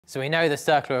So we know the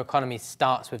circular economy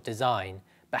starts with design,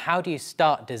 but how do you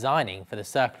start designing for the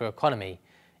circular economy?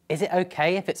 Is it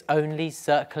okay if it's only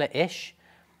circular-ish?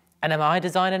 And am I a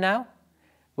designer now?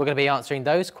 We're going to be answering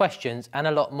those questions and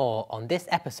a lot more on this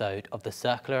episode of the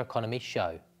Circular Economy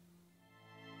Show.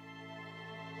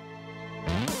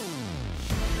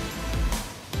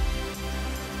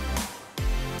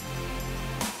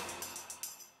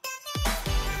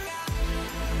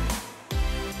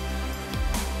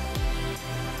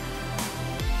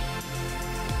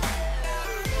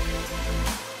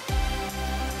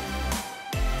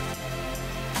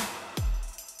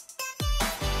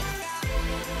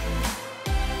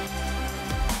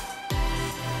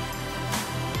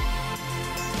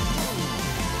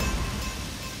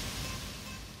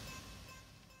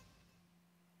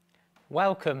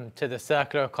 Welcome to the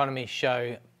Circular Economy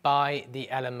Show by the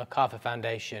Ellen MacArthur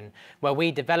Foundation, where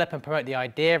we develop and promote the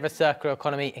idea of a circular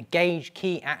economy, engage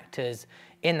key actors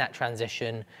in that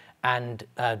transition, and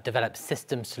develop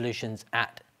system solutions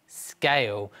at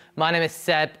scale. My name is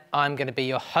Seb. I'm going to be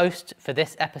your host for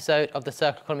this episode of the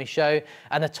Circular Economy Show,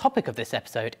 and the topic of this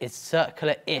episode is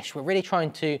circular-ish. We're really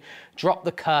trying to drop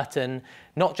the curtain,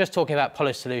 not just talking about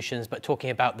polished solutions, but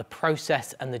talking about the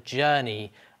process and the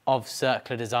journey of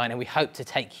circular design, and we hope to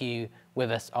take you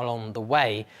with us along the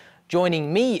way.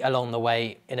 Joining me along the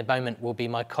way in a moment will be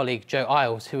my colleague Joe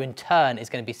Isles, who in turn is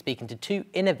going to be speaking to two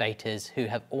innovators who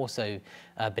have also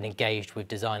been engaged with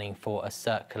designing for a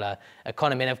circular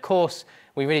economy. And of course,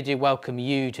 we really do welcome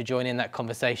you to join in that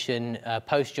conversation.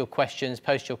 Post your questions,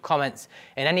 post your comments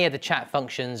in any of the chat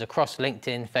functions across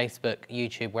LinkedIn, Facebook,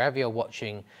 YouTube, wherever you're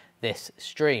watching this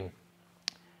stream.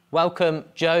 Welcome,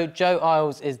 Joe. Joe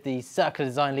Isles is the circular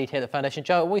design lead here at the Foundation.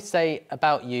 Joe, I always say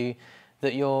about you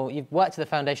that you've worked at the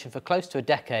Foundation for close to a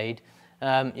decade.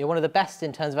 You're one of the best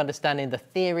in terms of understanding the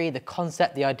theory, the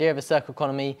concept, the idea of a circular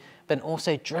economy, but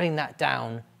also drilling that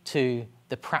down to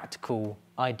the practical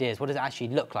ideas. What does it actually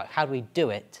look like? How do we do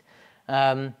it?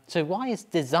 So why is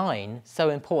design so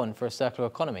important for a circular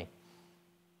economy?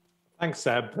 Thanks,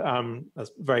 Seb.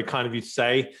 That's very kind of you to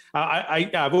say.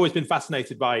 I've always been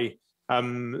fascinated by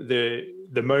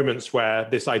the moments where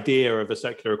this idea of a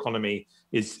circular economy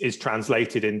is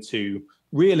translated into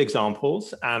real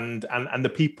examples and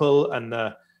the people and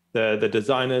the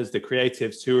designers, the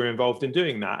creatives who are involved in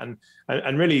doing that.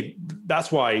 And really,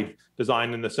 that's why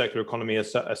design and the circular economy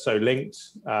are so linked.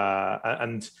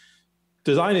 And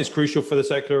design is crucial for the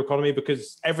circular economy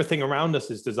because everything around us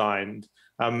is designed.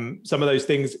 Some of those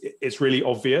things, it's really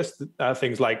obvious,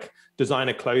 things like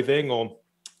designer clothing or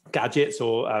gadgets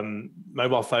or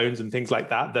mobile phones and things like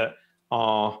that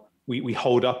we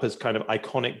hold up as kind of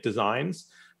iconic designs,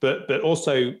 but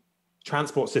also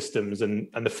transport systems and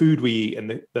the food we eat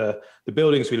and the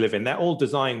buildings we live in, they're all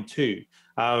designed too.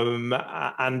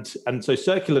 And so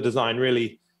circular design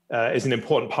really is an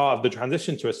important part of the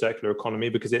transition to a circular economy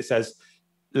because it says,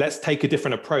 let's take a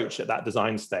different approach at that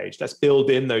design stage. Let's build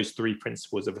in those three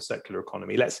principles of a circular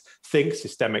economy. Let's think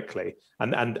systemically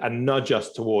and nudge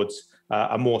us towards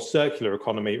a more circular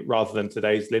economy rather than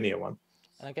today's linear one.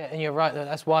 And you're right,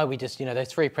 that's why we just, those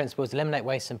three principles: eliminate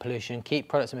waste and pollution, keep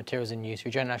products and materials in use,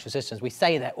 regenerate natural systems. We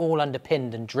say they're all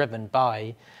underpinned and driven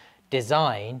by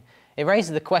design. It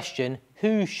raises the question,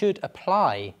 who should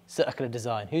apply circular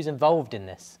design? Who's involved in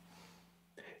this?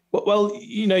 Well,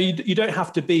 you don't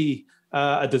have to be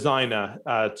a designer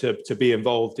to be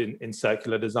involved in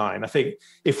circular design. I think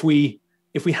if we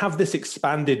have this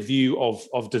expanded view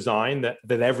of design,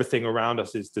 that everything around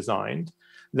us is designed,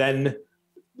 then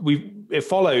it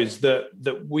follows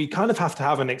that we kind of have to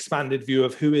have an expanded view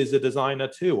of who is a designer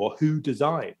too, or who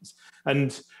designs.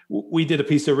 And we did a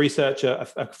piece of research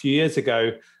a few years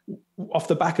ago off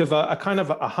the back of a kind of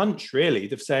a hunch, really,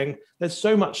 of saying there's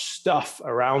so much stuff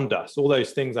around us, all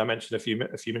those things I mentioned a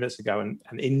few minutes ago, and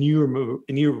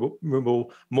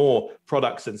innumerable more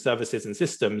products and services and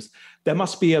systems. There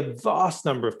must be a vast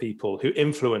number of people who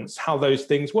influence how those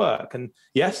things work. And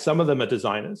yes, some of them are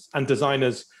designers, and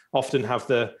designers often have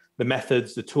the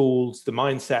methods, the tools, the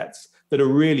mindsets that are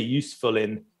really useful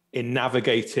in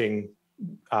navigating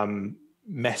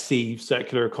messy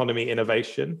circular economy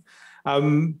innovation.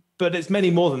 But it's many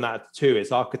more than that too.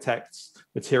 It's architects,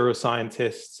 material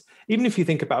scientists. Even if you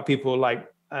think about people like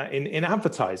in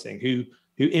advertising who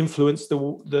influence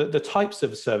the types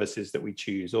of services that we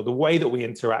choose or the way that we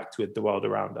interact with the world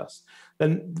around us,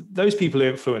 then those people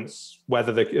influence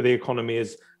whether the economy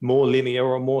is more linear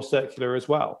or more circular as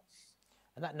well.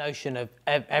 And that notion of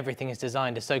everything is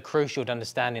designed is so crucial to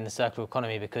understanding the circular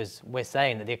economy, because we're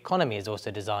saying that the economy is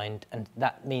also designed, and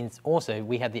that means also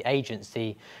we have the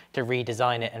agency to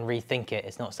redesign it and rethink it.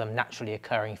 It's not some naturally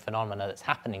occurring phenomena that's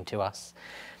happening to us.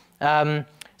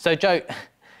 So Joe,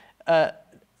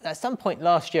 at some point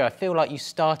last year, I feel like you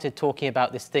started talking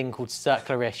about this thing called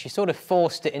circular-ish. You sort of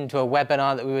forced it into a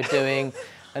webinar that we were doing,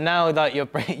 and now that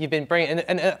you've been bringing,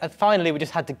 and finally we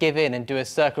just had to give in and do a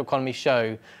circular economy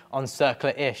show on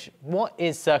circular-ish. What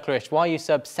is circular-ish? Why are you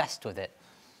so obsessed with it?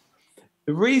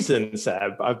 The reason,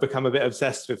 Seb, I've become a bit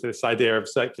obsessed with this idea of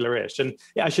circular-ish, and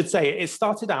yeah, I should say it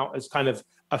started out as kind of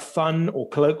a fun or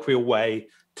colloquial way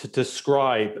to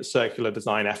describe circular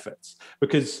design efforts,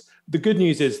 because the good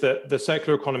news is that the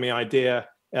circular economy idea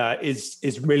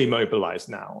is really mobilized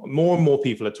now. More and more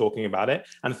people are talking about it,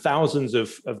 and thousands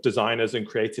of designers and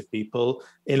creative people,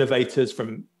 innovators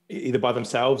from either by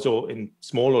themselves or in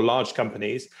small or large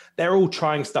companies, they're all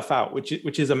trying stuff out,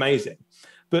 which is amazing.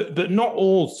 But not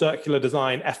all circular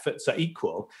design efforts are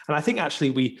equal. And I think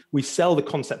actually we sell the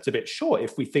concept a bit short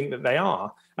if we think that they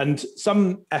are. And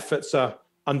some efforts are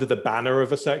under the banner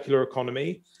of a circular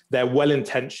economy. They're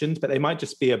well-intentioned, but they might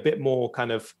just be a bit more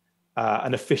kind of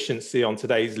an efficiency on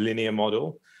today's linear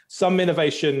model. Some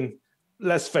innovation,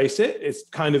 let's face it, is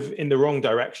kind of in the wrong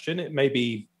direction. It may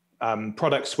be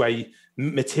products where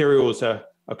materials are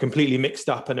completely mixed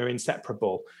up and are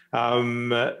inseparable.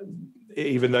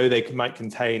 Even though they might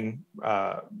contain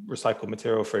recycled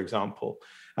material, for example.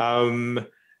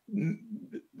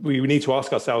 We need to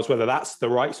ask ourselves whether that's the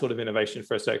right sort of innovation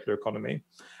for a circular economy.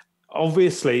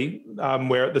 Obviously,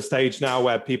 we're at the stage now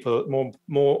where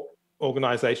more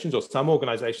organizations, or some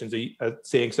organizations, are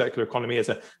seeing circular economy as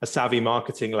a savvy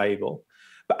marketing label.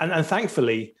 And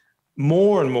thankfully,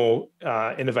 more and more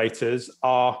innovators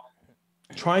are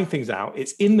trying things out.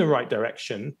 It's in the right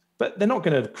direction, but they're not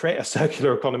going to create a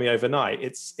circular economy overnight.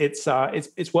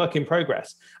 It's work in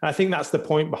progress. And I think that's the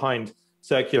point behind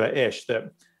circular-ish,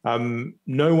 that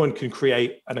no one can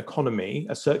create an economy,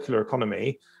 a circular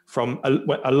economy,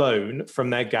 alone from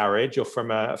their garage or from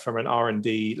an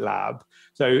R&D lab.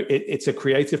 So it's a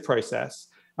creative process,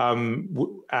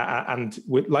 and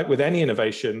like with any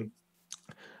innovation,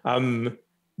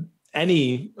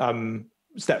 any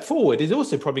step forward is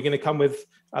also probably going to come with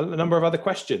a number of other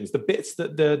questions, the bits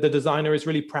that the designer is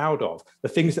really proud of, the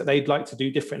things that they'd like to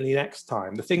do differently next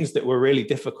time, the things that were really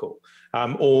difficult,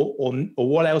 or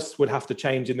what else would have to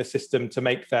change in the system to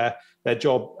make their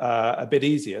job a bit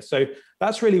easier. So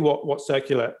that's really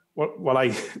what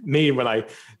I mean when I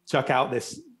chuck out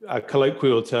this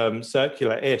colloquial term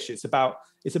circular-ish. It's about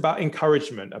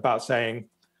encouragement, about saying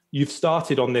you've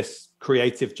started on this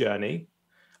creative journey.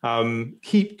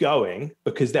 Keep going,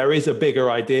 because there is a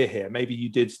bigger idea here. Maybe you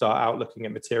did start out looking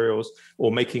at materials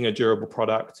or making a durable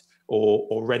product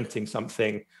or renting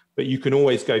something, but you can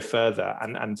always go further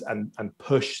and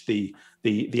push the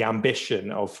ambition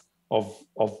of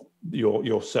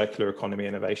your circular economy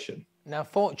innovation. Now,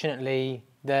 fortunately,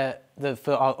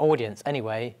 for our audience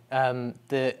anyway,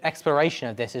 the exploration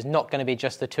of this is not going to be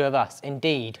just the two of us.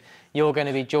 Indeed, you're going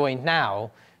to be joined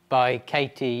now by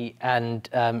Katie and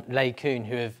Lei Kuhn,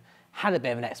 who have had a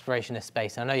bit of an exploration of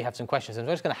space. And I know you have some questions, and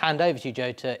I'm just going to hand over to you,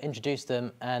 Joe, to introduce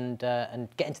them and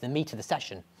get into the meat of the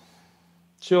session.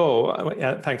 Sure.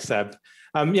 Yeah, thanks, Seb.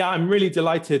 Yeah, I'm really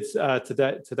delighted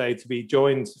today to be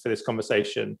joined for this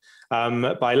conversation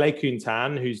by Lei Kuhn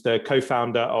Tan, who's the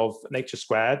co-founder of Nature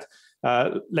Squared.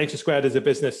 Nature Squared is a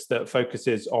business that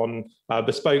focuses on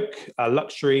bespoke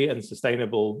luxury and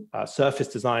sustainable surface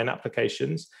design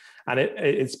applications. And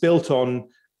it's built on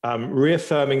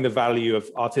reaffirming the value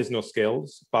of artisanal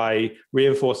skills by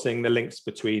reinforcing the links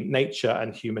between nature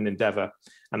and human endeavor,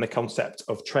 and the concept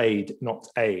of trade, not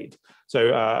aid.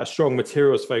 So a strong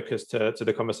materials focus to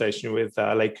the conversation with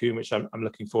Lei Kuhn, which I'm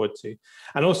looking forward to.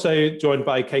 And also joined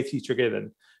by Katie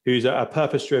Tregellan, who's a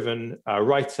purpose-driven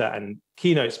writer and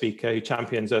keynote speaker who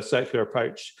champions a circular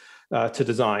approach to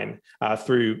design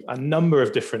through a number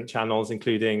of different channels,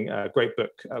 including a great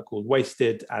book called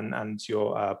Wasted and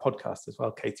your podcast as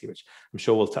well, Katie, which I'm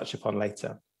sure we'll touch upon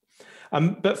later.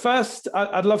 But first,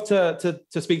 I'd love to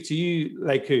speak to you,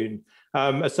 Lei Kuhn,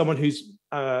 as someone who's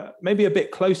maybe a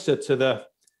bit closer to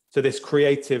this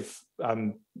creative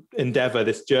endeavor,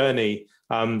 this journey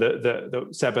that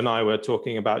Seb and I were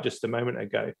talking about just a moment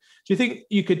ago. Do you think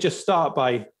you could just start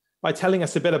by telling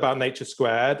us a bit about Nature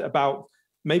Squared, about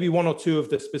maybe one or two of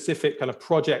the specific kind of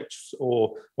projects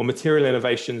or material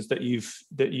innovations that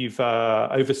you've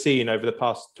overseen over the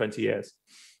past 20 years?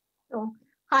 Sure.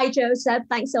 Hi, Joe, Seb.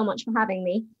 Thanks so much for having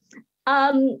me.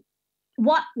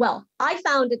 Well, I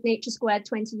founded Nature Squared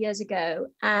 20 years ago,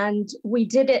 and we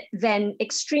did it then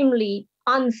extremely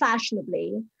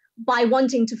unfashionably by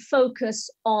wanting to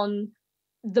focus on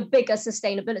the bigger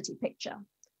sustainability picture.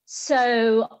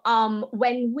 So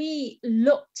when we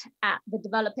looked at the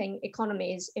developing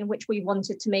economies in which we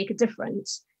wanted to make a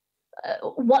difference,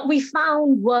 what we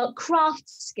found were craft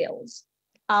skills.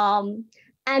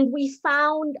 And we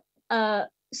found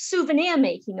souvenir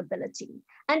making ability.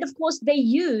 And of course, they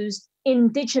used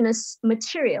indigenous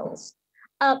materials,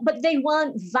 but they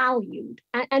weren't valued.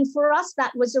 And for us,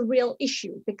 that was a real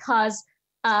issue because,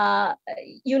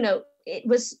 it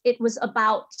was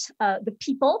about the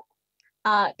people,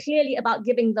 clearly about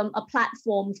giving them a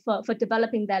platform for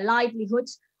developing their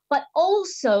livelihoods, but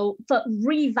also for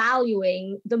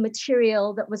revaluing the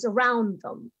material that was around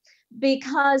them.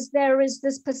 Because there is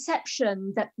this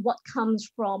perception that what comes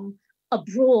from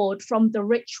abroad, from the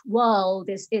rich world,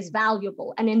 is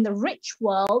valuable. And in the rich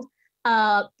world,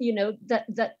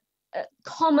 that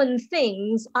common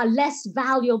things are less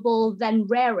valuable than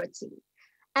rarity.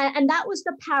 And that was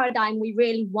the paradigm we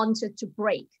really wanted to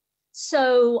break.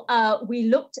 So we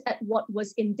looked at what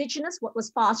was indigenous, what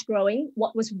was fast growing,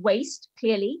 what was waste,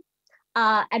 clearly,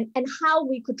 and how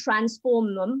we could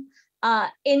transform them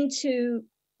into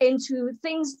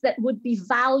things that would be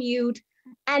valued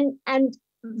and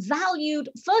valued.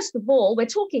 First of all, we're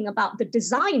talking about the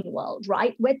design world,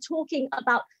 right? We're talking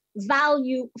about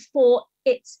value for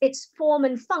its form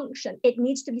and function. It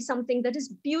needs to be something that is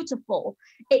beautiful.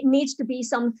 It needs to be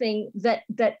something that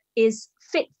is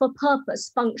fit for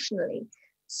purpose functionally.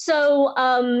 So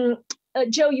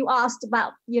Joe, you asked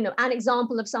about, an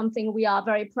example of something we are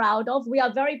very proud of. We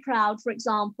are very proud, for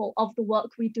example, of the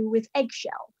work we do with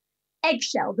eggshell.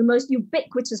 Eggshell, the most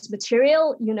ubiquitous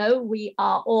material. We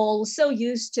are all so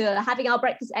used to having our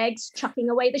breakfast eggs,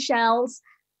 chucking away the shells.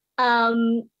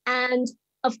 And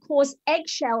of course,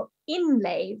 eggshell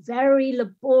inlay, very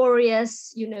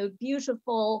laborious,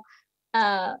 beautiful,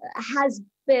 has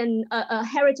been a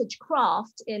heritage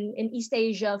craft in East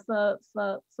Asia for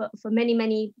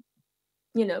many,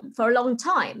 for a long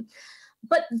time.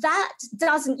 But that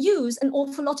doesn't use an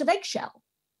awful lot of eggshell.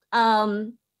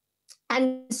 And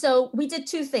so we did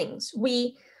two things.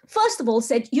 We, first of all,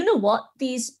 said, you know what,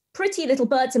 these pretty little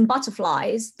birds and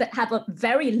butterflies that have a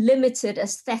very limited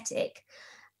aesthetic,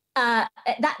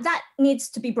 that needs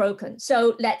to be broken.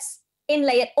 So let's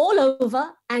inlay it all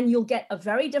over and you'll get a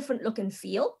very different look and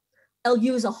feel. I'll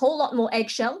use a whole lot more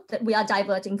eggshell that we are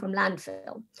diverting from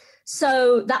landfill.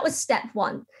 So that was step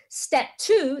one. Step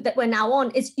two that we're now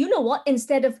on is, you know what,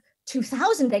 instead of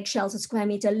 2,000 eggshells a square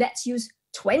meter, let's use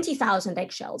 20,000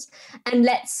 eggshells, and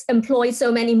let's employ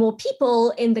so many more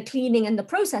people in the cleaning and the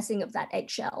processing of that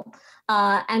eggshell.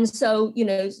 And so,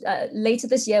 later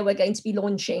this year, we're going to be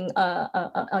launching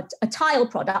a tile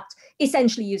product,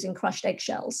 essentially using crushed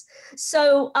eggshells.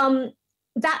 So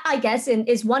that, I guess,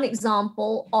 is one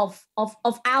example of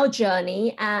our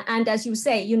journey. And as you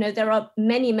say, there are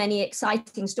many, many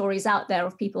exciting stories out there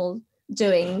of people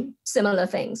doing similar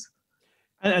things.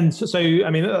 And so, I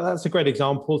mean, that's a great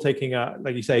example, taking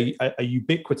like you say, a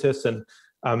ubiquitous and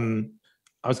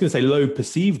I was going to say low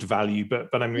perceived value,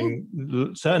 but I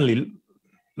mean, certainly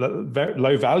very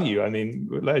low value. I mean,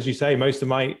 as you say, most of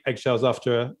my eggshells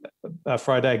after a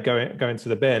fried egg go into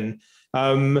the bin,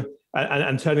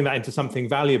 and turning that into something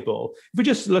valuable. If we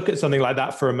just look at something like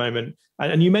that for a moment,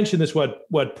 and you mentioned this word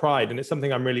pride, and it's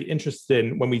something I'm really interested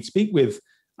in when we speak with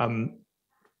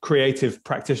creative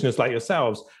practitioners like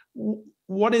yourselves.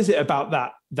 What is it about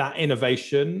that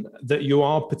innovation that you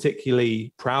are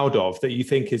particularly proud of, that you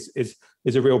think is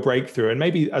a real breakthrough? And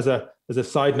maybe as a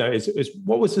side note, is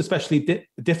what was especially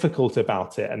difficult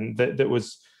about it, and that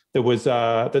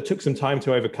took some time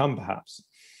to overcome, perhaps?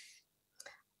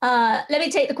 Let me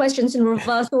take the questions in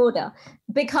reverse order,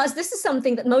 because this is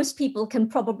something that most people can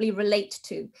probably relate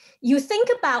to. You think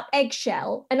about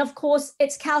eggshell, and of course,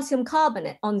 it's calcium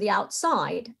carbonate on the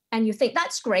outside, and you think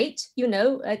that's great,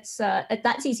 it's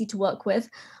that's easy to work with.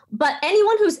 But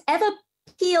anyone who's ever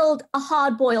peeled a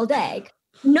hard-boiled egg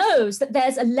knows that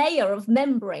there's a layer of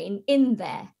membrane in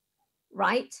there,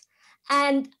 right?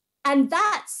 And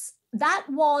that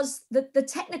was the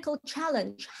technical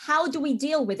challenge. How do we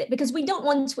deal with it? Because we don't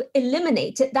want to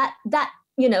eliminate it. That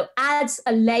adds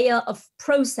a layer of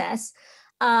process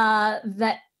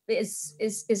that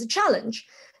is a challenge.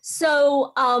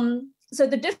 So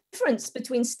the difference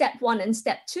between step one and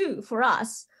step two for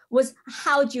us was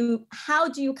how do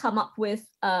you come up with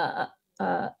a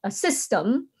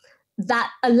system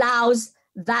that allows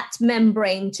that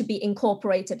membrane to be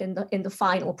incorporated in the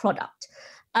final product.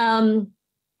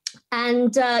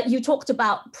 And you talked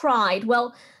about pride.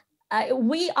 Well,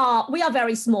 we are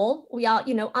very small. We are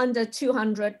under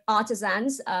 200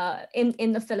 artisans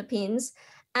in the Philippines,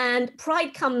 and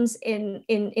pride comes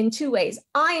in two ways.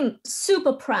 I'm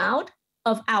super proud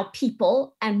of our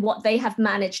people and what they have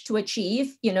managed to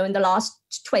achieve, you know, in the last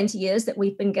 20 years that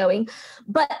we've been going.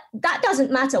 But that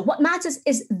doesn't matter. What matters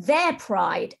is their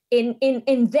pride in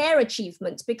their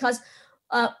achievements, because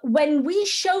when we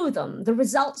show them the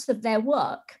results of their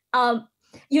work,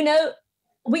 you know,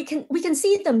 we can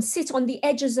see them sit on the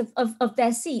edges of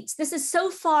their seats. This is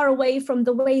so far away from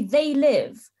the way they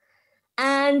live.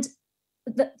 And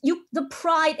the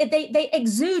pride, they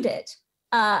exude it.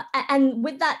 And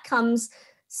with that comes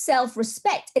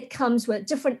self-respect. It comes with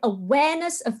different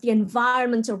awareness of the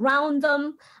environment around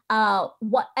them.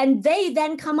 And they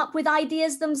then come up with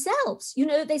ideas themselves. You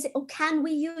know, they say, oh, can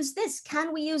we use this?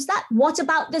 Can we use that? What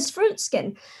about this fruit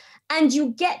skin? And you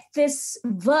get this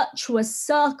virtuous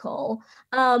circle,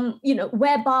 you know,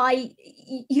 whereby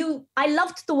I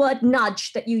loved the word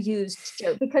nudge that you used,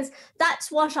 Joe, because that's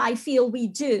what I feel we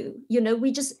do. You know,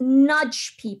 we just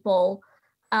nudge people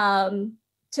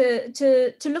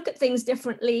to look at things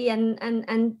differently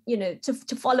and you know,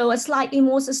 to follow a slightly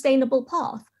more sustainable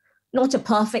path, not a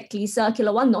perfectly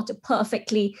circular one, not a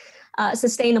perfectly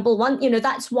sustainable one. You know,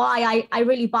 that's why I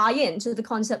really buy into the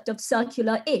concept of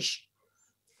circular-ish.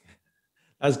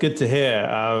 That's good to hear.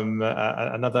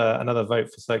 Another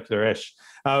vote for circular-ish.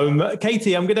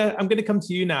 Katie, I'm gonna come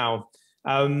to you now.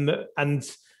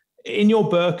 And in your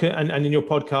book and in your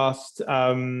podcast,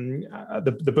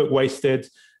 the book Wasted,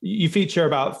 you feature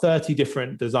about 30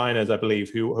 different designers, I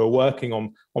believe, who are working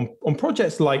on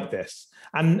projects like this.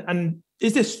 And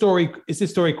is this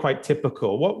story quite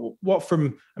typical? What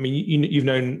from? I mean, you've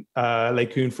known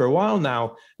LeCun for a while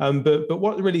now, but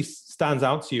what really stands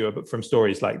out to you from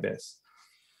stories like this?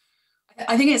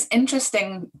 I think it's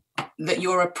interesting that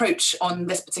your approach on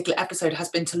this particular episode has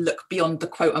been to look beyond the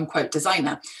quote unquote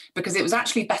designer, because it was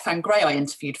actually Bethan Gray I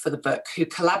interviewed for the book, who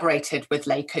collaborated with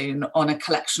LeCun on a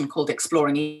collection called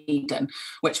Exploring Eden,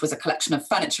 which was a collection of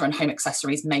furniture and home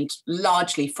accessories made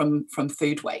largely from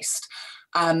food waste.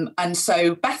 And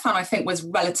so Bethan, I think, was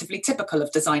relatively typical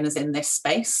of designers in this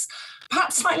space,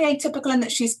 perhaps slightly atypical in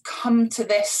that she's come to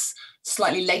this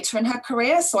slightly later in her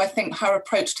career. So I think her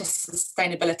approach to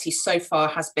sustainability so far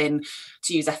has been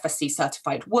to use FSC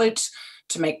certified wood,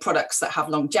 to make products that have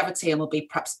longevity and will be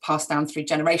perhaps passed down through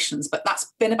generations. But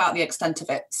that's been about the extent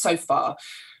of it so far.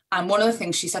 And one of the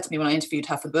things she said to me when I interviewed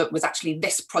her for the book was actually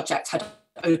this project had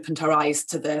opened her eyes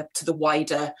to the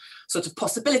wider sort of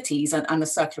possibilities and the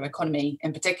circular economy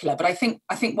in particular. But I think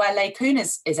where LeCun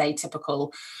is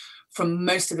atypical from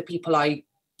most of the people I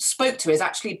spoke to is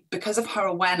actually because of her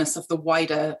awareness of the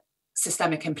wider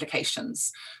systemic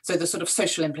implications. So the sort of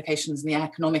social implications and the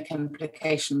economic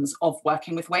implications of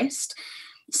working with waste.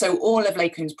 So all of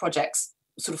LeCun's projects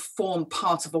sort of form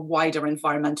part of a wider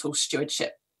environmental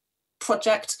stewardship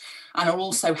project and are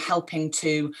also helping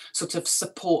to sort of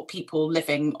support people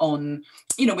living on,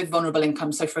 you know, with vulnerable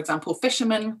income. So for example,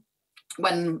 fishermen,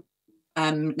 when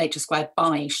Nature Squared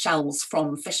buy shells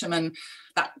from fishermen,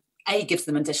 that A, gives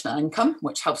them additional income,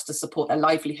 which helps to support their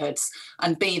livelihoods,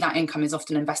 and B, that income is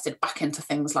often invested back into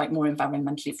things like more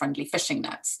environmentally friendly fishing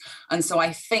nets. And so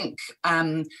I think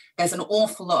there's an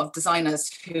awful lot of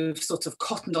designers who've sort of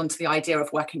cottoned onto the idea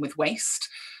of working with waste,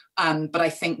 but I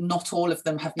think not all of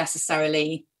them have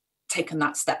necessarily taken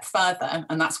that step further.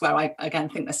 And that's where I, again,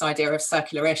 think this idea of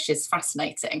circular-ish is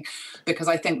fascinating, because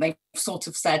I think they've sort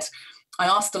of said, I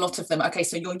asked a lot of them, okay,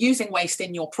 so you're using waste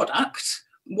in your product,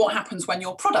 what happens when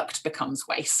your product becomes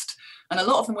waste? And a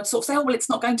lot of them would sort of say, oh, well, it's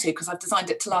not going to, because I've designed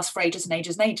it to last for ages and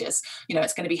ages and ages. You know,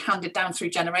 it's going to be handed down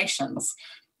through generations.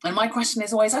 And my question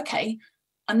is always, okay,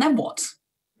 and then what?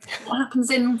 What happens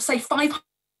in, say,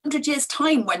 500 years'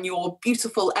 time when your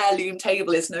beautiful heirloom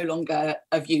table is no longer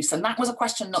of use? And that was a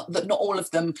question that not all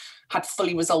of them had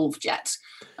fully resolved yet.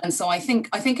 And so I think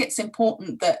it's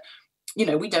important that, you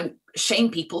know, we don't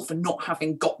shame people for not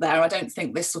having got there. I don't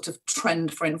think this sort of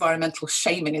trend for environmental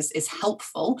shaming is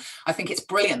helpful. I think it's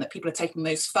brilliant that people are taking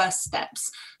those first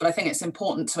steps, but I think it's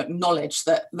important to acknowledge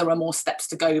that there are more steps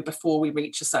to go before we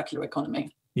reach a circular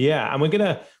economy. Yeah, and we're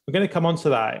gonna come on to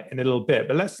that in a little bit,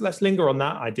 but let's linger on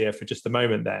that idea for just a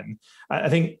moment. Then I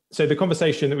think so. The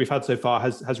conversation that we've had so far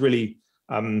has really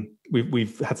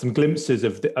we've had some glimpses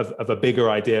of a bigger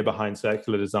idea behind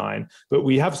circular design, but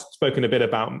we have spoken a bit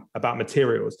about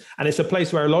materials, and it's a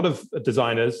place where a lot of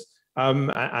designers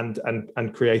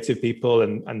and creative people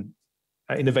and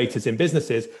innovators in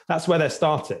businesses, that's where they're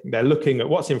starting. They're looking at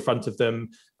what's in front of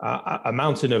them, a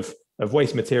mountain of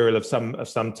waste material of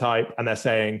some type, and they're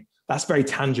saying that's very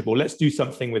tangible. Let's do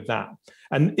something with that.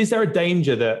 And is there a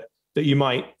danger that you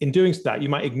might, in doing that, you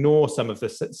might ignore some of the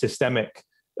systemic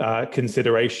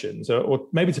considerations, or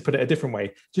maybe to put it a different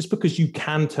way, just because you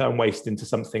can turn waste into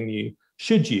something new,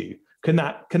 should you? can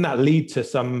that lead to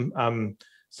some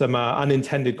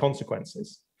unintended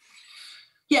consequences?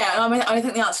 Yeah, I mean, I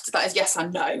think the answer to that is yes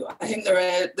and no. I think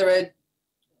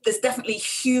there's definitely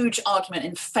huge argument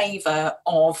in favour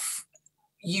of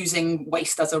using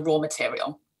waste as a raw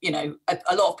material. You know,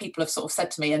 a lot of people have sort of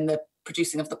said to me in the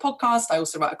producing of the podcast, I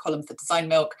also write a column for Design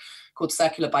Milk called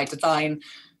Circular by Design.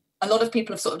 A lot of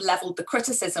people have sort of levelled the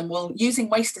criticism, well, using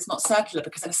waste is not circular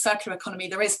because in a circular economy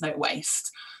there is no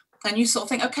waste. And you sort of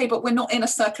think, okay, but we're not in a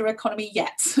circular economy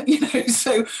yet, you know,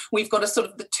 so we've got a sort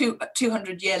of the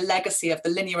 200-year legacy of the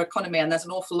linear economy, and there's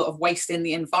an awful lot of waste in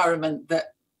the environment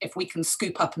that if we can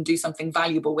scoop up and do something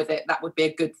valuable with it, that would be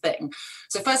a good thing.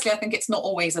 So firstly, I think it's not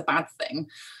always a bad thing.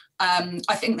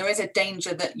 I think there is a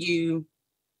danger that you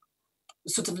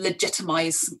sort of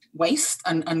legitimize waste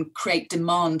and create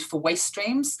demand for waste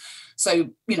streams. So,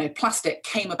 you know, plastic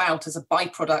came about as a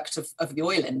byproduct of the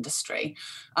oil industry,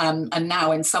 and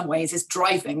now in some ways is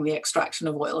driving the extraction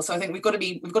of oil. So I think we've got to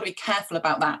be careful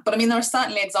about that. But I mean, there are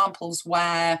certainly examples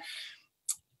where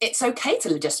it's okay to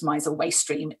legitimize a waste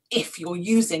stream if you're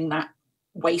using that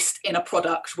waste in a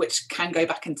product which can go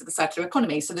back into the circular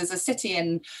economy. So there's a city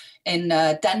in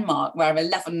Denmark where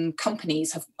 11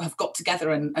 companies have got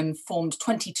together and formed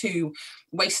 22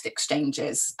 waste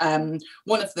exchanges.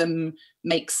 One of them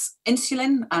makes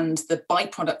insulin, and the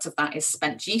byproduct of that is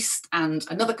spent yeast, and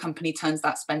another company turns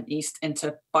that spent yeast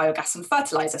into biogas and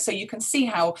fertilizer. So you can see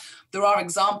how there are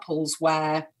examples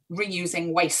where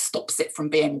reusing waste stops it from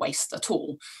being waste at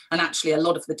all. And actually, a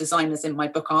lot of the designers in my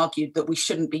book argued that we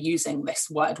shouldn't be using this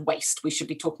word waste. We should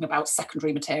be talking about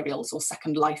secondary materials or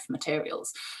second life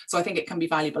materials. So I think it can be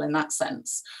valuable in that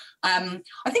sense. I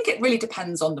think it really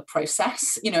depends on the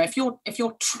process. You know, if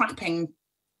you're trapping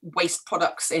waste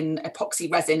products in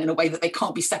epoxy resin in a way that they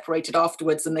can't be separated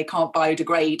afterwards and they can't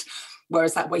biodegrade,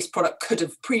 whereas that waste product could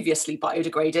have previously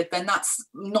biodegraded, then that's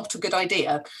not a good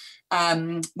idea.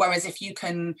 Whereas if you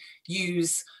can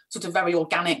use sort of very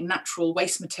organic, natural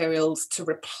waste materials to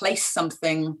replace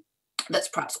something that's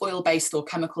perhaps oil-based or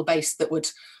chemical-based that would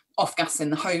off-gas in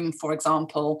the home, for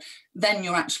example, then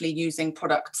you're actually using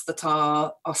products that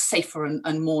are safer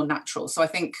and more natural. So I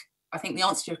think the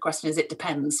answer to your question is it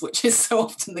depends, which is so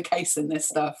often the case in this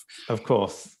stuff. Of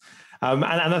course. And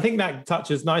I think that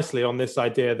touches nicely on this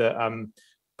idea that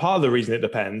part of the reason it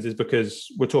depends is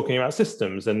because we're talking about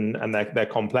systems and they're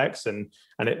complex and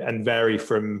vary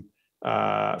from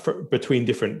between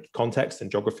different contexts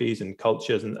and geographies and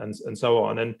cultures and so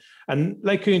on. And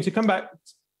Lei-Kun, to come back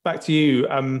to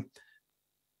you,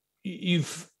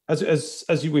 you've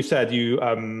as we've said, you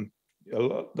a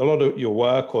lot of your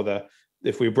work, or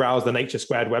if we browse the Nature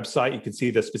Squared website, you can see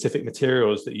the specific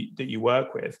materials that you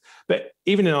work with. But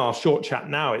even in our short chat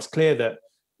now, it's clear that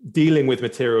dealing with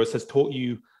materials has taught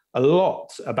you a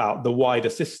lot about the wider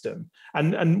system.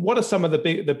 And what are some of the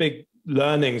big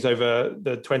learnings over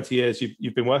the 20 years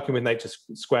you've been working with Nature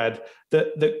Squared?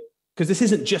 That because this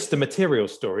isn't just a material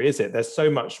story, is it? There's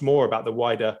so much more about the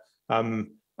wider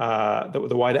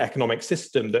the wider economic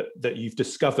system that you've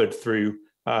discovered through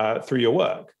your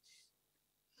work.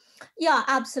 Yeah,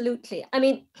 absolutely. I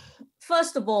mean,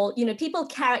 first of all, you know, people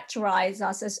characterize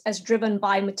us as driven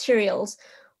by materials.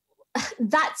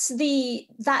 That's the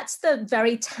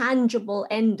very tangible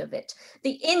end of it.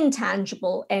 The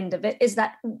intangible end of it is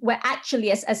that we're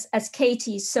actually, as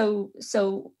Katie so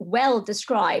well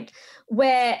described,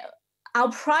 where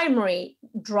our primary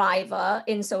driver,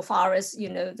 insofar as, you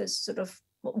know, there's sort of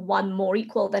one more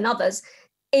equal than others,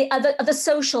 are the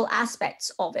social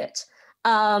aspects of it,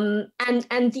 and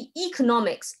the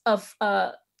economics of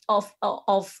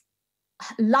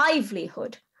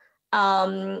livelihood.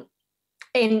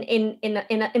 In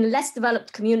a less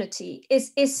developed community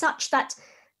is such that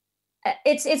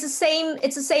it's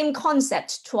the same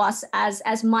concept to us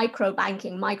as micro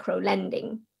banking, micro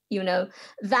lending. You know,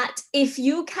 that if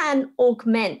you can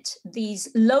augment these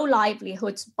low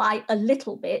livelihoods by a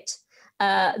little bit,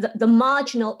 the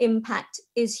marginal impact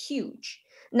is huge.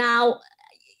 Now,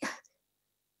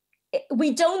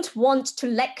 we don't want to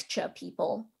lecture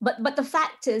people, but the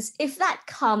fact is, if that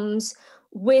comes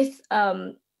with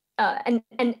an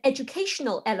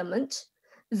educational element,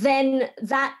 then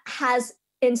that has,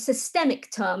 in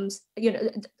systemic terms, you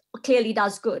know, clearly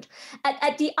does good.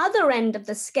 At the other end of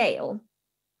the scale,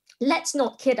 let's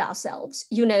not kid ourselves.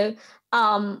 You know,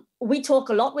 we talk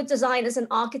a lot with designers and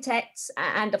architects,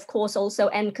 and of course also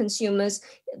end consumers.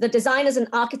 The designers and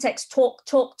architects talk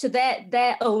to their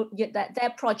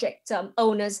project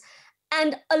owners,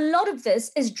 and a lot of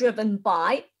this is driven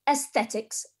by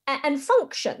aesthetics and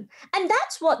function, and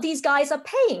that's what these guys are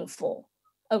paying for.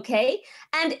 Okay,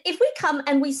 and if we come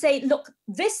and we say, look,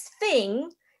 this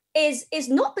thing is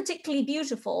not particularly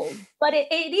beautiful, but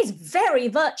it is very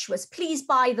virtuous. Please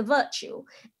buy the virtue.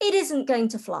 It isn't going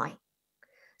to fly.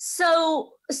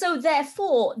 So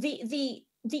therefore, the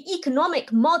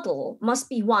economic model must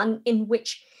be one in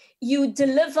which you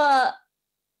deliver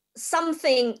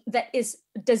something that is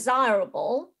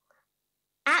desirable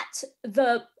at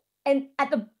the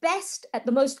best, at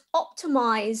the most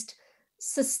optimized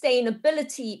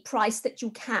sustainability price that you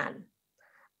can.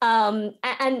 And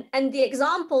the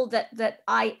example that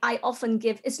I often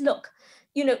give is, look,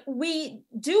 we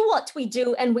do what we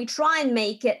do and we try and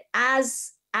make it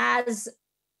as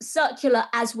circular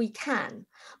as we can.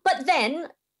 But then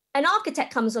an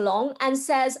architect comes along and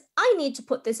says, I need to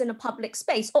put this in a public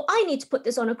space, or I need to put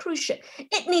this on a cruise ship.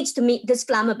 It needs to meet this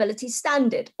flammability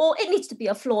standard, or it needs to be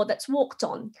a floor that's walked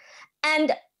on.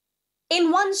 And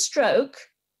in one stroke,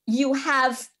 you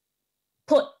have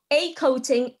put a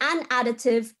coating, an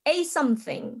additive, a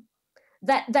something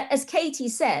that as Katie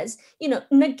says,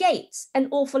 negates an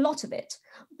awful lot of it.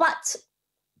 But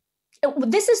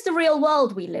this is the real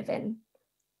world we live in.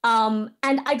 And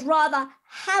I'd rather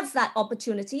have that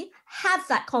opportunity, have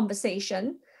that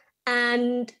conversation,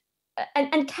 and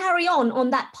carry on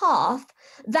that path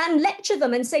than lecture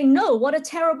them and say, no, what a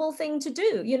terrible thing to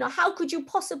do. How could you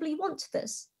possibly want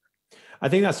this? I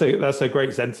think that's a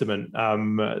great sentiment,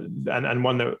 and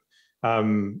one that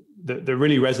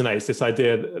really resonates. This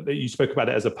idea that you spoke about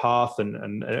it as a path and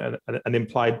an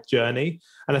implied journey,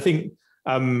 and I think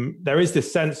there is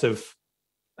this sense of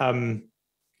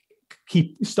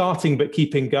keep starting but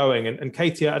keeping going. And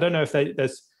Katie, I don't know if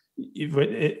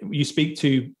you speak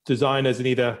to designers and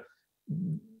either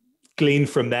glean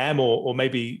from them or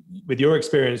maybe with your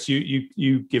experience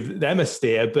you give them a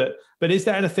steer, but is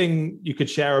there anything you could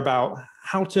share about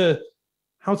how to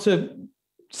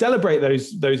celebrate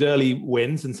those early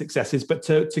wins and successes, but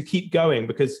to keep going,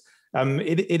 because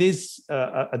it is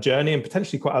a journey, and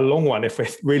potentially quite a long one if we're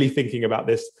really thinking about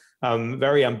this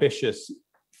very ambitious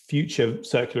future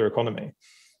circular economy?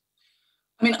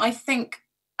 I mean, I think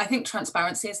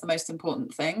transparency is the most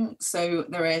important thing. So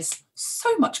there is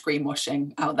so much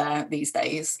greenwashing out there these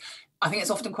days. I think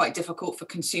it's often quite difficult for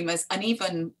consumers and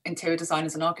even interior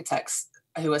designers and architects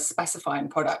who are specifying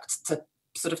products to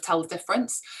sort of tell the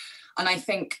difference. And I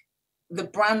think the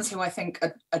brands who I think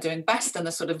are doing best, and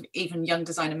the sort of even young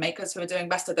designer makers who are doing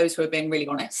best, are those who are being really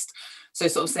honest. So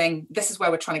sort of saying, this is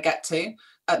where we're trying to get to.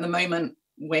 At the moment,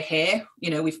 we're here,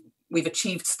 we've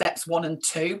achieved steps 1 and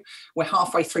 2. We're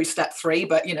halfway through step 3,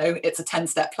 but it's a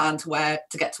 10-step plan to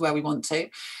get to where we want to.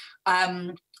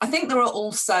 I think there are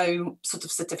also sort of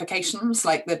certifications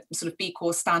like the sort of B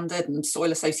Corp standard and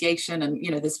Soil Association, and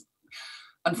there's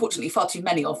unfortunately far too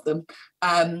many of them.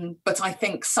 But I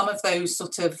think some of those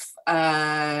sort of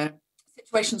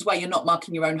situations where you're not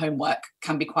marking your own homework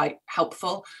can be quite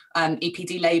helpful.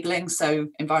 EPD labeling, so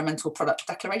environmental product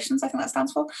declarations, I think that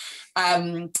stands for.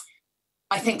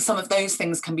 I think some of those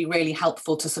things can be really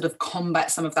helpful to sort of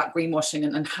combat some of that greenwashing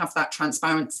and have that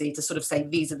transparency to sort of say,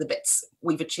 these are the bits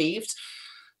we've achieved.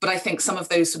 But I think some of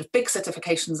those sort of big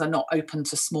certifications are not open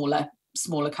to smaller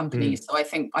companies. So I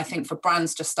think for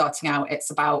brands just starting out,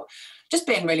 it's about just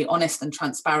being really honest and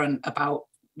transparent about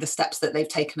the steps that they've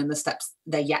taken and the steps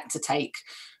they're yet to take.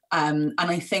 And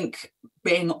I think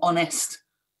being honest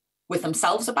with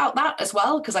themselves about that as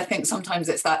well, because I think sometimes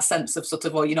it's that sense of sort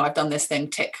of, well, I've done this thing,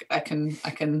 tick, I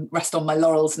can rest on my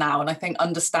laurels now. And I think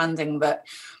understanding that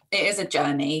it is a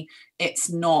journey. It's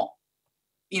not,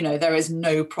 there is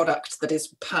no product that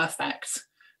is perfect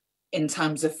in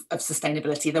terms of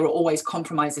sustainability. There are always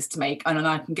compromises to make. And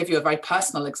I can give you a very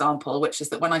personal example, which is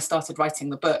that when I started writing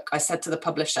the book, I said to the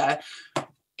publisher,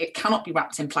 it cannot be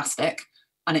wrapped in plastic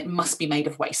and it must be made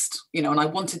of waste, and I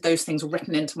wanted those things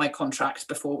written into my contract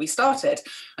before we started.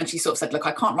 And she sort of said, look,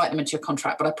 I can't write them into your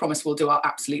contract, but I promise we'll do our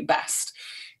absolute best.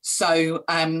 So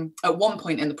at one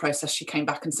point in the process, she came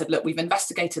back and said, look, we've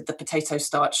investigated the potato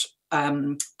starch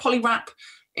poly wrap.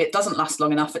 It doesn't last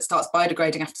long enough. It starts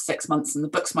biodegrading after 6 months and the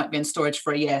books might be in storage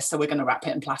for a year. So we're going to wrap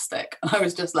it in plastic. And I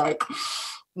was just like,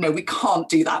 no, we can't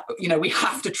do that. We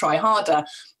have to try harder.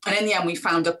 And in the end, we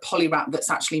found a poly wrap that's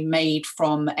actually made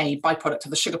from a byproduct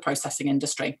of the sugar processing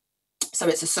industry. So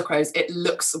it's a sucrose. It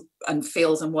looks and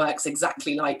feels and works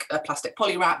exactly like a plastic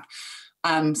poly wrap.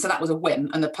 So that was a win.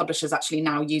 And the publisher's actually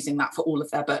now using that for all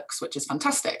of their books, which is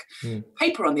fantastic.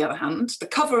 Paper, on the other hand, the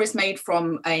cover is made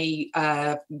from a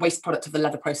waste product of the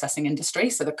leather processing industry.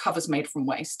 So the cover's made from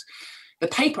waste. The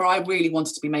paper, I really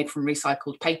wanted to be made from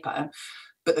recycled paper.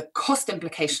 But the cost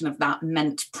implication of that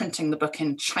meant printing the book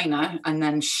in China and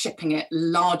then shipping it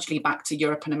largely back to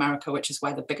Europe and America, which is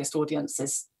where the biggest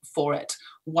audiences for it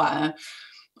were.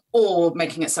 or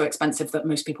making it so expensive that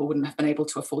most people wouldn't have been able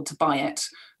to afford to buy it.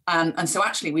 And so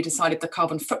actually we decided the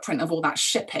carbon footprint of all that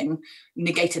shipping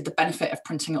negated the benefit of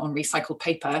printing it on recycled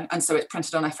paper. And so it's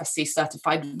printed on FSC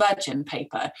certified virgin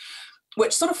paper,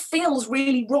 which sort of feels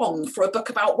really wrong for a book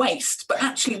about waste. But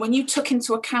actually, when you took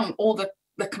into account all the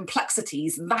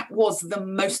complexities, that was the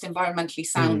most environmentally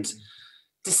sound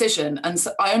decision. And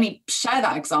so I only share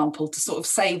that example to sort of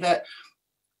say that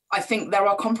I think there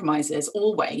are compromises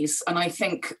always. And I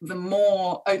think the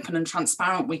more open and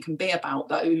transparent we can be about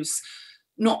those,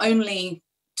 not only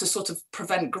to sort of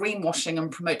prevent greenwashing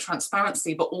and promote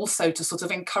transparency, but also to sort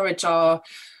of encourage our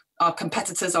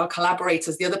competitors, our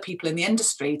collaborators, the other people in the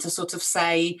industry to sort of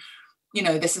say, you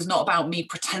know, this is not about me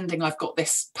pretending I've got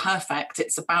this perfect.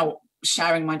 It's about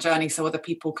sharing my journey so other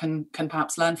people can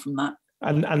perhaps learn from that.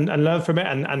 And learn from it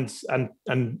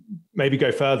and maybe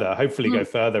go further, hopefully go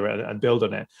further and build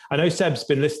on it. I know Seb's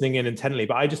been listening in intently,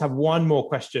 but I just have one more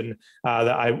question that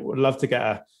I would love to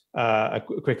get a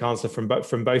quick answer from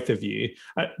both of you.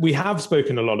 We have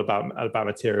spoken a lot about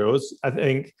materials. I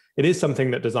think it is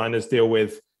something that designers deal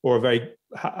with or are very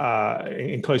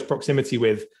in close proximity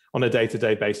with on a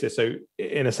day-to-day basis. So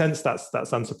in a sense, that's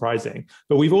unsurprising.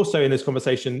 But we've also in this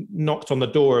conversation knocked on the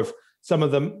door of some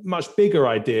of the much bigger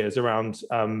ideas around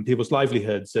people's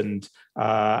livelihoods and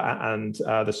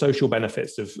the social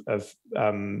benefits of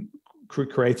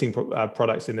creating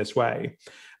products in this way.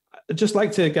 I'd just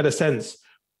like to get a sense,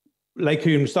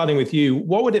 Leikun, starting with you,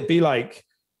 what would it be like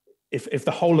if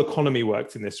the whole economy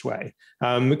worked in this way?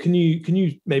 Can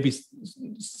you maybe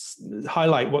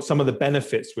highlight what some of the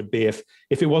benefits would be if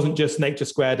it wasn't just Nature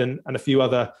Squared and a few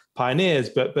other pioneers,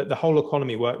 but the whole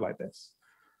economy worked like this?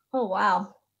 Oh,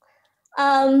 wow.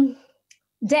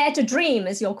 Dare to dream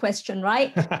is your question,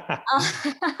 right?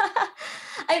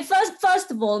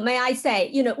 First of all, may I say,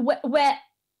 you know,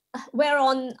 we're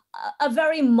on a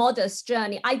very modest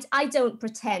journey. I don't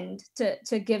pretend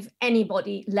to give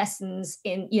anybody lessons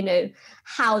in, you know,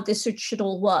 how this should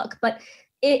all work. But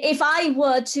if I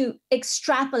were to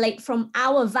extrapolate from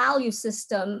our value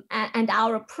system and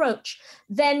our approach,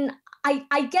 then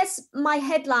I guess my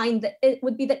headline it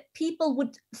would be that people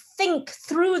would think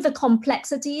through the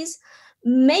complexities,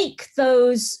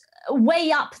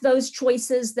 weigh up those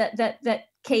choices that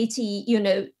Katie, you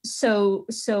know, so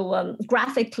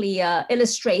graphically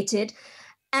illustrated,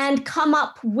 and come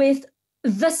up with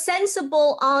the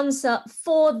sensible answer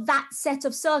for that set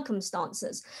of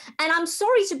circumstances. And I'm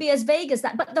sorry to be as vague as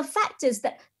that, but the fact is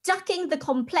that ducking the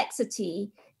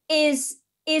complexity is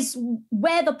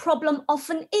where the problem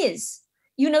often is.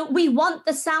 You know, we want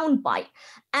the soundbite.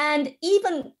 And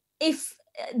even if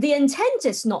the intent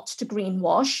is not to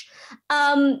greenwash,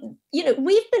 you know,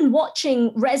 we've been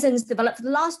watching resins develop for the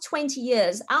last 20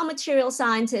 years. Our material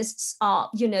scientists are,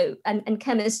 you know, and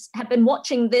chemists have been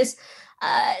watching this,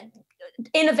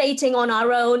 innovating on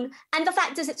our own. And the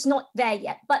fact is it's not there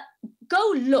yet. But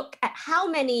go look at how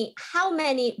many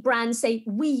brands say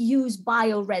we use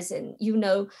bioresin, you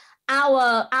know,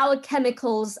 our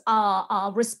chemicals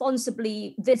are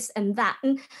responsibly this and that.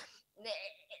 And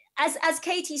as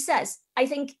Katie says, I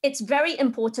think it's very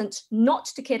important not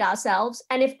to kid ourselves.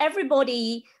 And if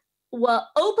everybody were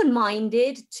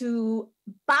open-minded to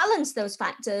balance those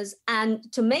factors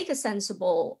and to make a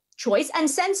sensible choice, and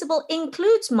sensible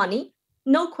includes money,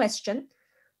 no question,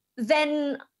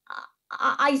 then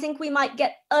I think we might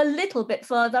get a little bit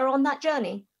further on that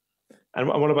journey. And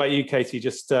what about you, Katie?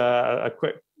 Just a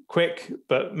quick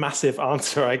but massive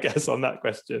answer, I guess, on that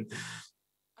question.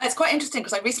 It's quite interesting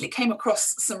because I recently came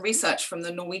across some research from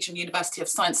the Norwegian University of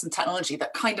Science and Technology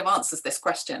that kind of answers this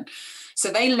question.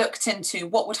 So they looked into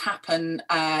what would happen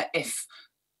if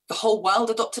the whole world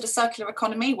adopted a circular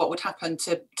economy, what would happen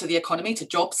to the economy, to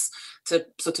jobs, to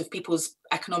sort of people's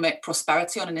economic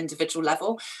prosperity on an individual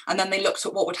level. And then they looked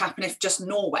at what would happen if just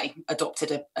Norway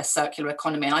adopted a circular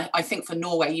economy. And I think for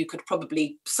Norway, you could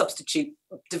probably substitute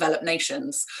developed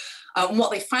nations. And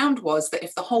what they found was that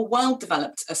if the whole world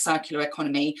developed a circular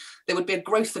economy, there would be a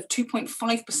growth of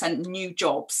 2.5% new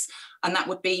jobs. And that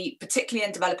would be particularly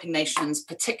in developing nations,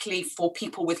 particularly for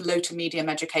people with low to medium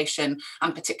education,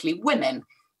 and particularly women,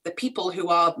 the people who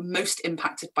are most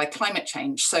impacted by climate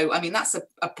change. So, I mean, that's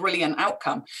a brilliant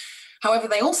outcome. However,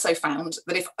 they also found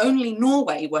that if only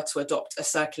Norway were to adopt a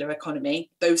circular economy,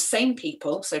 those same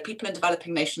people, so people in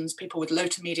developing nations, people with low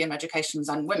to medium educations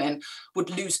and women, would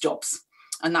lose jobs.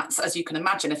 And that's, as you can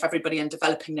imagine, if everybody in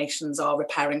developing nations are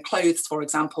repairing clothes, for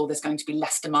example, there's going to be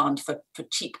less demand for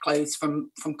cheap clothes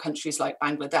from countries like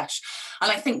Bangladesh.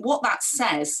 And I think what that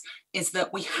says is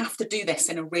that we have to do this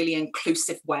in a really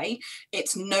inclusive way.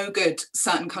 It's no good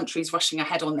certain countries rushing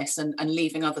ahead on this and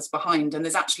leaving others behind. And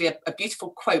there's actually a beautiful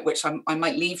quote, which I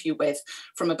might leave you with,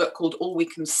 from a book called All We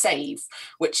Can Save,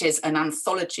 which is an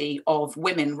anthology of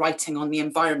women writing on the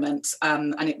environment.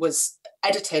 And it was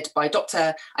edited by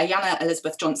Dr. Ayanna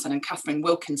Elizabeth Johnson and Catherine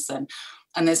Wilkinson.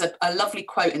 And there's a lovely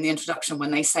quote in the introduction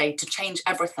when they say, to change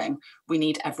everything, we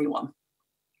need everyone.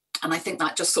 And I think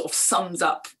that just sort of sums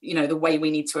up, the way we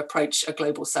need to approach a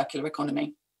global circular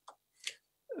economy.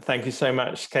 Thank you so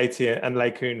much, Katie and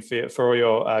Lei Kun, for all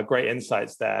your great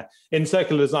insights there. In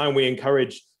circular design, we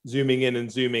encourage zooming in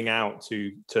and zooming out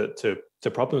to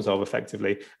problem solve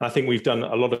effectively. And I think we've done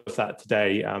a lot of that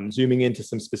today, zooming into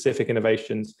some specific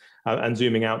innovations and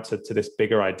zooming out to this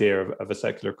bigger idea of a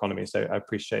circular economy. So I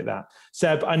appreciate that.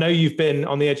 Seb, I know you've been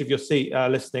on the edge of your seat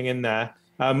listening in there.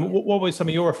 What were some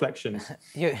of your reflections?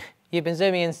 You've been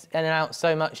zooming in and out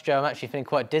so much, Joe, I'm actually feeling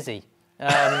quite dizzy.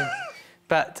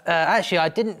 But actually, I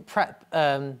didn't prep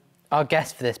our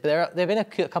guests for this, but there have been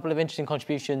a couple of interesting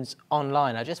contributions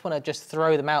online. I just want to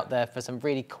throw them out there for some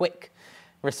really quick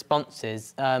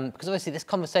responses, because obviously this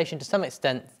conversation, to some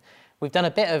extent, we've done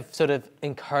a bit of sort of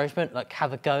encouragement, like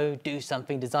have a go, do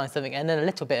something, design something, and then a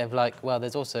little bit of like, well,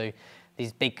 there's also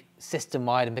these big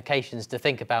system-wide implications to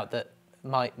think about that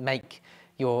might make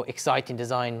your exciting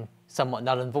design somewhat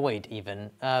null and void even.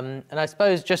 And I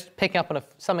suppose just picking up on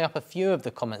summing up a few of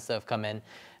the comments that have come in,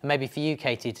 and maybe for you,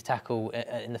 Katie, to tackle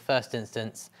in the first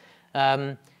instance,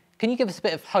 can you give us a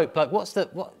bit of hope? Like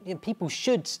people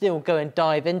should still go and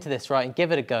dive into this, right, and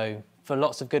give it a go for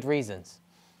lots of good reasons.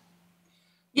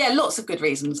 Yeah, lots of good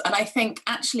reasons. And I think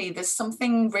actually there's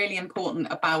something really important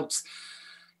about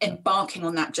embarking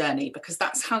on that journey, because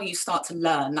that's how you start to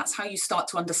learn. That's how you start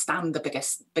to understand the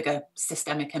bigger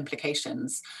systemic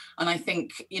implications. And I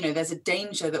think, there's a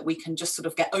danger that we can just sort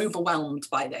of get overwhelmed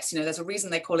by this. There's a reason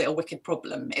they call it a wicked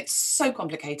problem. It's so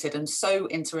complicated and so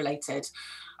interrelated.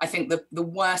 I think the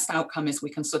worst outcome is we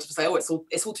can sort of say, oh, it's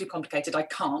all too complicated, I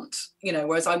can't,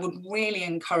 whereas I would really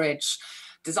encourage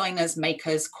designers,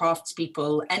 makers,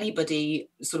 craftspeople, anybody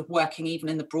sort of working even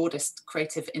in the broadest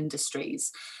creative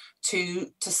industries to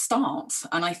start.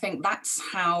 And I think that's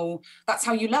how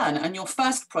you learn. And your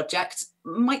first project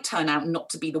might turn out not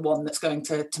to be the one that's going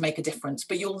to make a difference,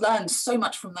 but you'll learn so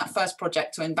much from that first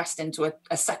project to invest into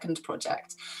a second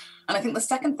project. And I think the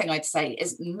second thing I'd say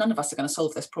is none of us are going to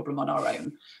solve this problem on our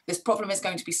own. This problem is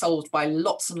going to be solved by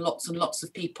lots and lots and lots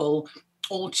of people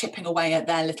all chipping away at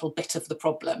their little bit of the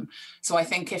problem. So I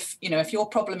think if your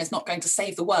problem is not going to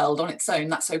save the world on its own,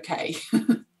 that's okay.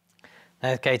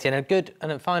 Thanks, Katie.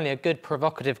 And finally, a good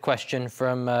provocative question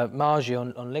from Margie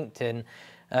on LinkedIn.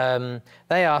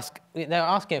 They're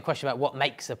asking a question about what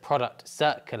makes a product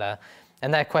circular.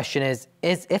 And their question is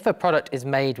if a product is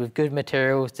made with good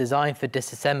materials designed for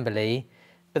disassembly,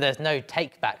 but there's no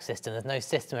take-back system, there's no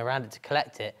system around it to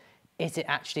collect it, is it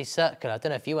actually circular? I don't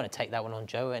know if you want to take that one on,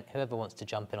 Joe, and whoever wants to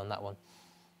jump in on that one.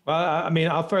 Well, I mean,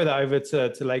 I'll throw that over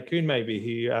to Lei Kun maybe,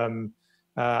 who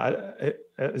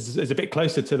is a bit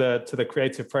closer to the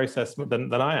creative process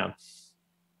than I am.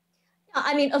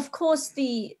 I mean, of course,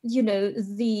 the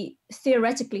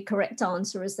theoretically correct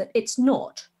answer is that it's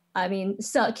not. I mean,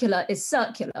 circular is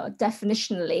circular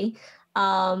definitionally.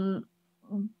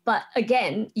 But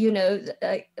again,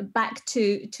 back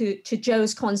to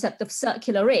Joe's concept of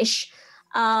circular-ish,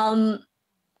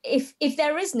 if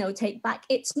there is no take back,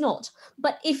 it's not.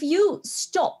 But if you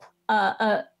stop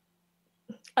a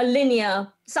linear,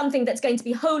 something that's going to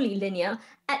be wholly linear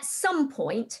at some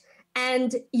point,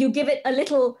 and you give it a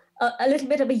little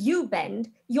bit of a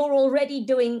U-bend, you're already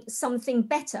doing something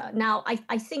better. Now,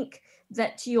 I think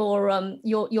that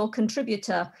your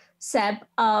contributor, Seb,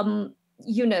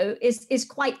 is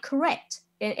quite correct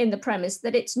in the premise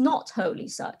that it's not wholly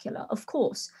circular, of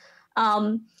course.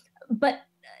 But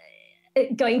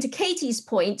going to Katie's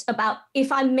point about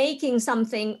if I'm making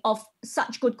something of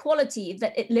such good quality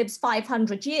that it lives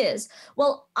 500 years,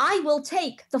 well, I will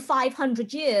take the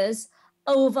 500 years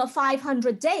over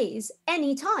 500 days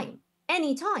anytime.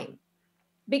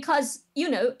 Because,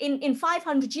 in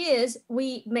 500 years,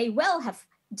 we may well have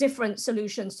different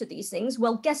solutions to these things.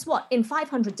 Well, guess what? In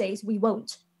 500 days, we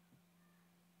won't.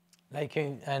 Lei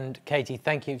Kun and Katie,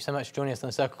 thank you so much for joining us on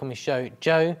the Circular Economy Show.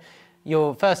 Joe,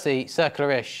 your firstly,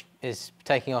 circular-ish is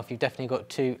taking off. You've definitely got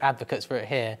two advocates for it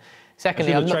here.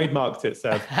 Secondly, I've trademarked it,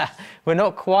 Seb. We're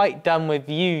not quite done with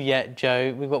you yet,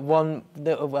 Joe. We've got one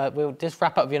that we'll just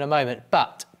wrap up with you in a moment.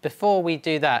 But before we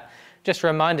do that, just a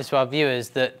reminder to our viewers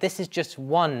that this is just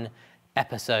one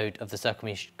episode of the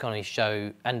Circular Economy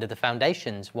Show under the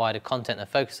Foundation's wider content and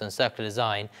focus on circular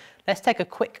design. Let's take a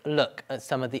quick look at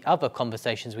some of the other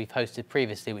conversations we've hosted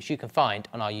previously, which you can find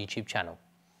on our YouTube channel.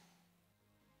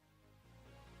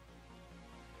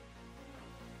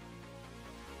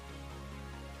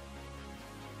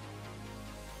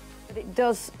 It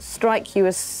does strike you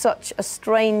as such a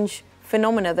strange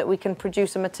phenomena that we can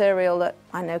produce a material that,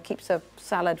 I know, keeps a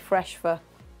salad fresh for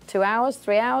 2 hours,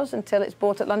 3 hours until it's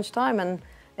bought at lunchtime, and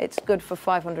it's good for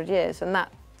 500 years. And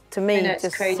that, to me,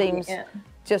 just seems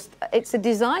it's a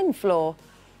design flaw.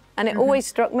 And it always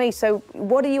struck me, so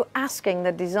what are you asking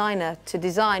the designer to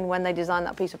design when they design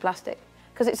that piece of plastic?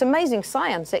 Because it's amazing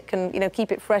science. It can,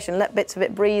 keep it fresh and let bits of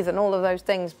it breathe and all of those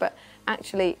things. But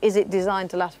actually, is it designed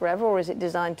to last forever, or is it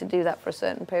designed to do that for a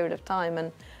certain period of time?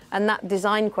 And that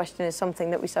design question is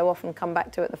something that we so often come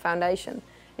back to at the Foundation.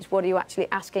 Is what are you actually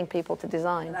asking people to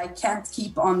design? I can't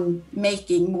keep on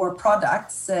making more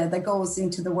products that goes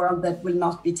into the world that will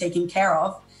not be taken care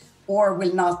of, or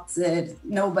will not,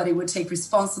 nobody would take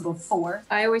responsible for.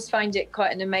 I always find it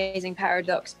quite an amazing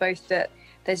paradox, both that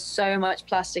there's so much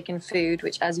plastic in food,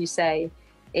 which, as you say,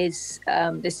 is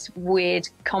this weird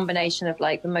combination of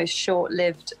like the most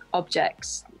short-lived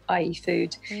objects, i.e.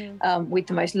 food, with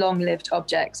the most long-lived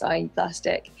objects, i.e.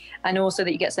 plastic. And also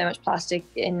that you get so much plastic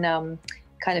in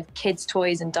kind of kids'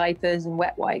 toys and diapers and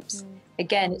wet wipes.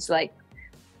 Again, it's like,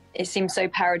 it seems so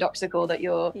paradoxical that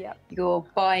you're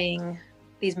buying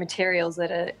these materials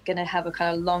that are going to have a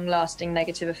kind of long-lasting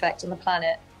negative effect on the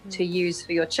planet to use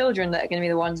for your children that are going to be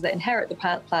the ones that inherit the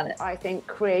planet. I think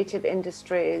creative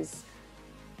industries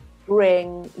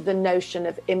bring the notion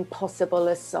of impossible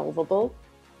as solvable.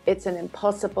 It's an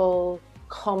impossible,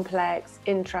 complex,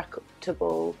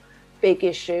 intractable, big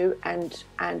issue, and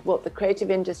what the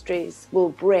creative industries will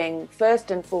bring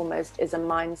first and foremost is a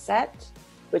mindset,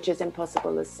 which is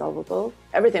impossible as solvable.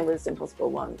 Everything was impossible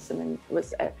once. I mean, it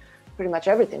was pretty much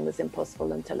everything was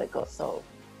impossible until it got solved.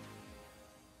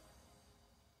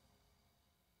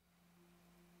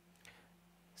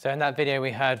 So in that video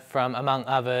we heard from, among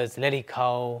others, Lily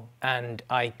Cole and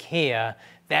IKEA,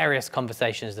 various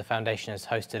conversations the Foundation has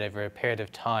hosted over a period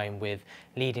of time with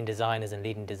leading designers and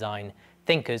leading design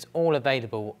thinkers, all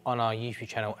available on our YouTube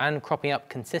channel and cropping up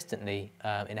consistently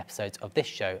in episodes of this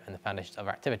show and the Foundation's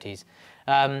other activities.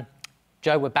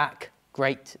 Joe, we're back.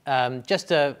 Great.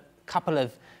 Just a couple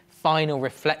of final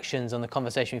reflections on the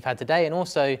conversation we've had today, and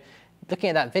also looking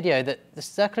at that video, that the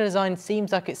circular design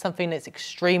seems like it's something that's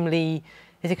extremely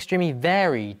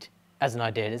varied as an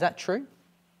idea. Is that true?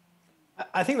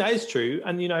 I think that is true.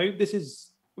 And, this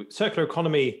is circular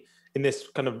economy in this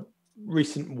kind of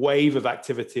recent wave of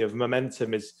activity, of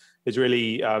momentum, is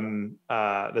really,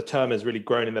 the term has really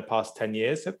grown in the past 10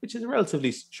 years, which is a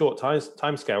relatively short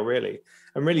time scale, really.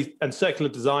 And circular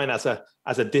design as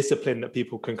a discipline that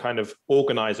people can kind of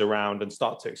organize around and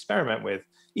start to experiment with,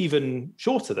 even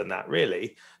shorter than that,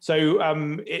 really. So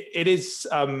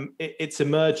it's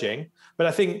emerging. But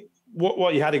I think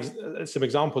what you had some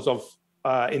examples of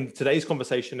in today's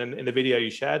conversation and in the video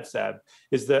you shared, Seb,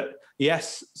 is that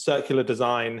yes, circular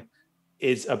design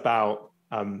is about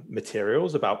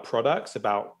materials, about products,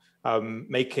 about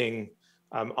making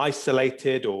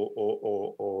isolated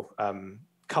or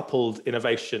coupled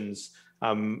innovations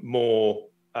more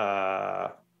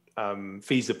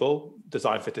feasible,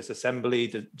 design for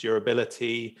disassembly,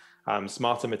 durability,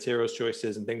 smarter materials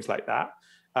choices, and things like that.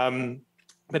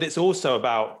 But it's also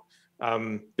about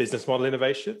business model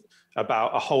innovation,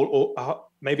 about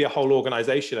maybe a whole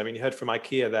organization. I mean, you heard from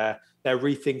IKEA, they're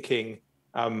rethinking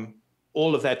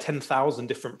all of their 10,000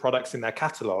 different products in their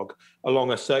catalog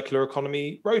along a circular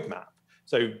economy roadmap.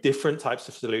 So different types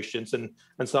of solutions, and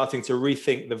starting to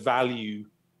rethink the value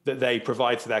that they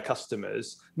provide to their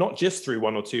customers, not just through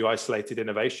one or two isolated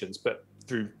innovations, but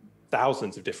through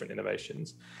thousands of different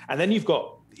innovations. And then you've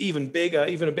got even bigger,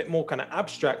 even a bit more kind of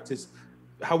abstract, is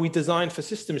how we design for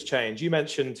systems change. You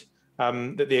mentioned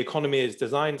that the economy is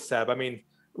designed, Seb. I mean,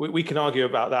 we can argue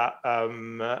about that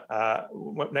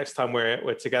next time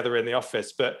we're together in the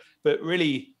office. But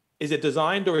really, is it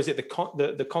designed, or is it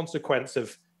the consequence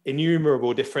of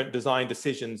innumerable different design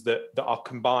decisions that are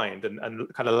combined and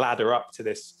kind of ladder up to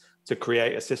this to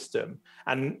create a system?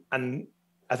 And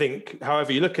I think,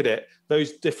 however you look at it,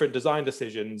 those different design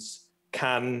decisions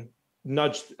can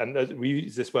nudge, and we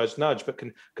use this word nudge, but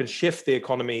can shift the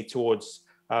economy towards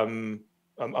a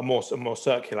more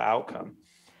circular outcome.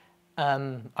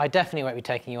 I definitely won't be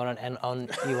taking you on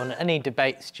any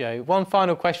debates, Joe. One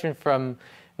final question from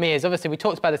me is, obviously we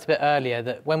talked about this a bit earlier,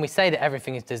 that when we say that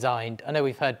everything is designed, I know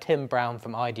we've heard Tim Brown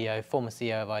from IDEO, former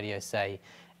CEO of IDEO, say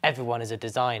everyone is a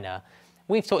designer.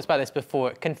 We've talked about this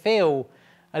before. It can feel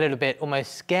a little bit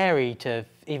almost scary to,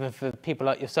 even for people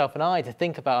like yourself and I, to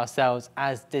think about ourselves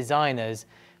as designers.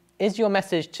 Is your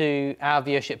message to our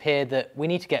viewership here that we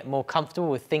need to get more comfortable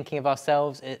with thinking of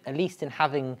ourselves, at least in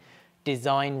having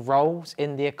design roles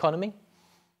in the economy?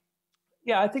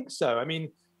 Yeah, I think so. I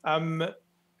mean,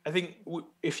 I think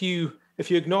if you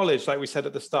acknowledge, like we said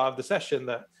at the start of the session,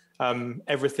 that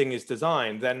everything is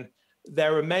designed, then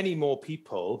there are many more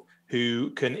people who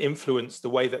can influence the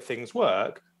way that things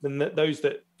work than those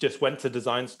that just went to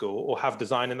design school or have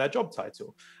design in their job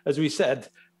title. As we said,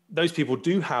 those people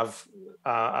do have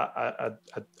a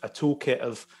toolkit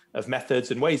of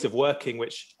methods and ways of working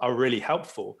which are really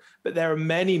helpful, but there are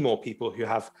many more people who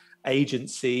have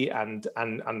agency and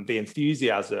the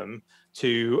enthusiasm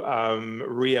to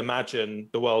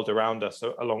reimagine the world around us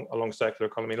along circular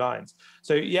economy lines.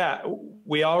 So yeah,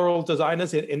 we are all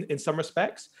designers in some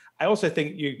respects. I also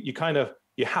think you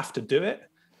have to do it.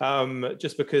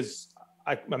 Just because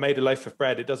I made a loaf of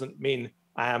bread, it doesn't mean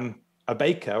I am a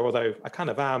baker, although I kind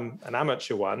of am an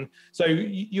amateur one. So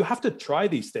you have to try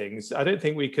these things. I don't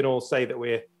think we can all say that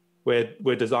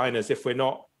we're designers if we're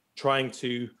not trying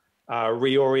to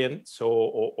reorient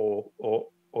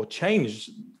or change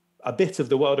a bit of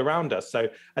the world around us. So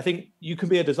I think you can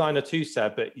be a designer too,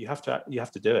 Seb, but you have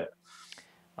to do it.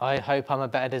 I hope I'm a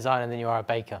better designer than you are a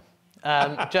baker.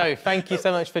 Joe, thank you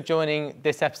so much for joining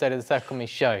this episode of the Circle Me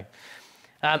Show.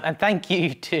 And thank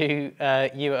you to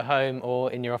you at home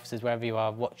or in your offices, wherever you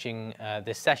are watching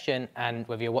this session, and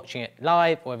whether you're watching it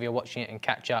live or whether you're watching it in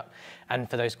catch up, and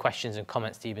for those questions and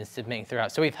comments that you've been submitting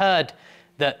throughout. So we've heard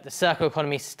that the circular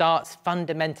economy starts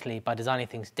fundamentally by designing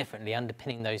things differently,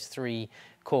 underpinning those three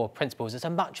core principles. It's a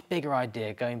much bigger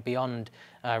idea, going beyond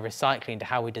recycling to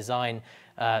how we design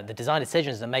the design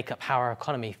decisions that make up how our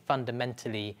economy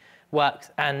fundamentally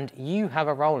works, and you have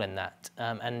a role in that.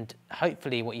 And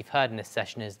hopefully what you've heard in this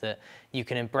session is that you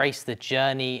can embrace the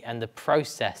journey and the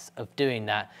process of doing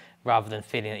that, rather than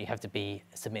feeling that you have to be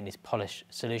submitting these polished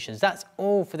solutions. That's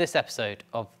all for this episode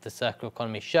of the Circular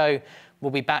Economy Show. We'll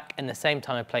be back in the same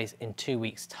time and place in 2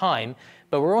 weeks' time,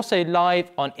 but we're also live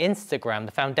on Instagram.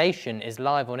 The foundation is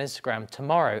live on Instagram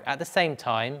tomorrow at the same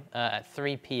time at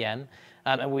 3 p.m.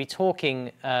 And we'll be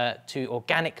talking to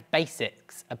Organic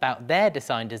Basics about their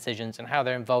design decisions and how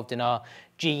they're involved in our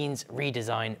jeans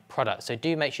redesign product. So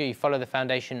do make sure you follow the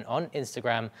foundation on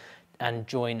Instagram and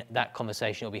join that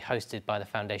conversation. It will be hosted by the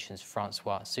Foundation's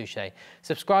Francois Souchet.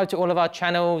 Subscribe to all of our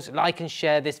channels, like and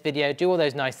share this video, do all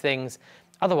those nice things.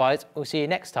 Otherwise, we'll see you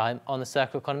next time on the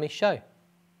Circular Economy Show.